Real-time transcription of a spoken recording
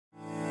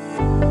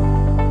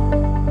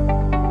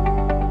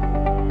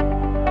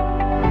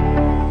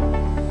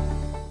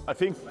I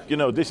think, you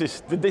know, this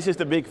is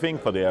the big thing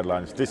for the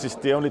airlines. This is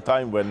the only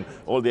time when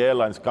all the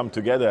airlines come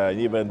together, and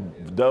even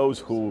those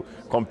who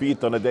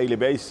compete on a daily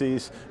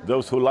basis,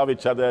 those who love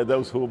each other,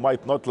 those who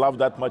might not love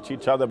that much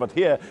each other, but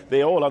here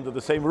they are all under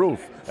the same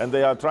roof, and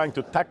they are trying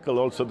to tackle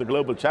also the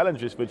global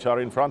challenges which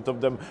are in front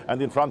of them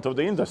and in front of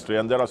the industry.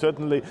 And there are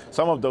certainly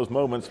some of those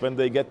moments when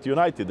they get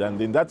united,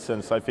 and in that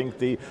sense I think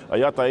the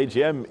IATA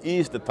AGM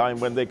is the time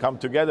when they come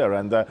together.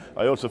 And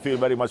I also feel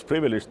very much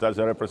privileged as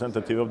a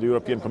representative of the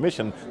European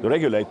Commission, the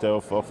regulator,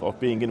 of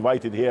being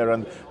invited here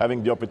and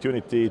having the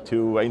opportunity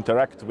to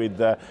interact with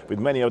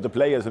many of the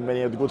players and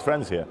many of the good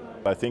friends here.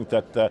 I think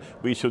that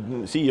we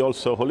should see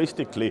also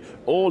holistically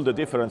all the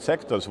different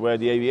sectors where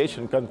the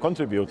aviation can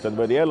contribute and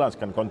where the airlines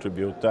can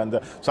contribute. And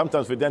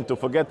sometimes we tend to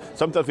forget,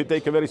 sometimes we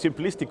take a very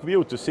simplistic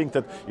view to think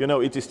that, you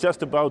know, it is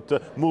just about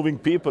moving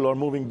people or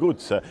moving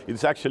goods.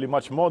 It's actually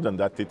much more than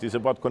that. It is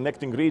about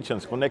connecting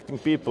regions, connecting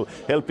people,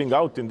 helping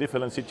out in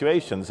different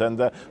situations.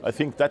 And I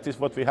think that is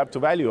what we have to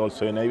value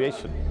also in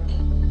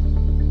aviation.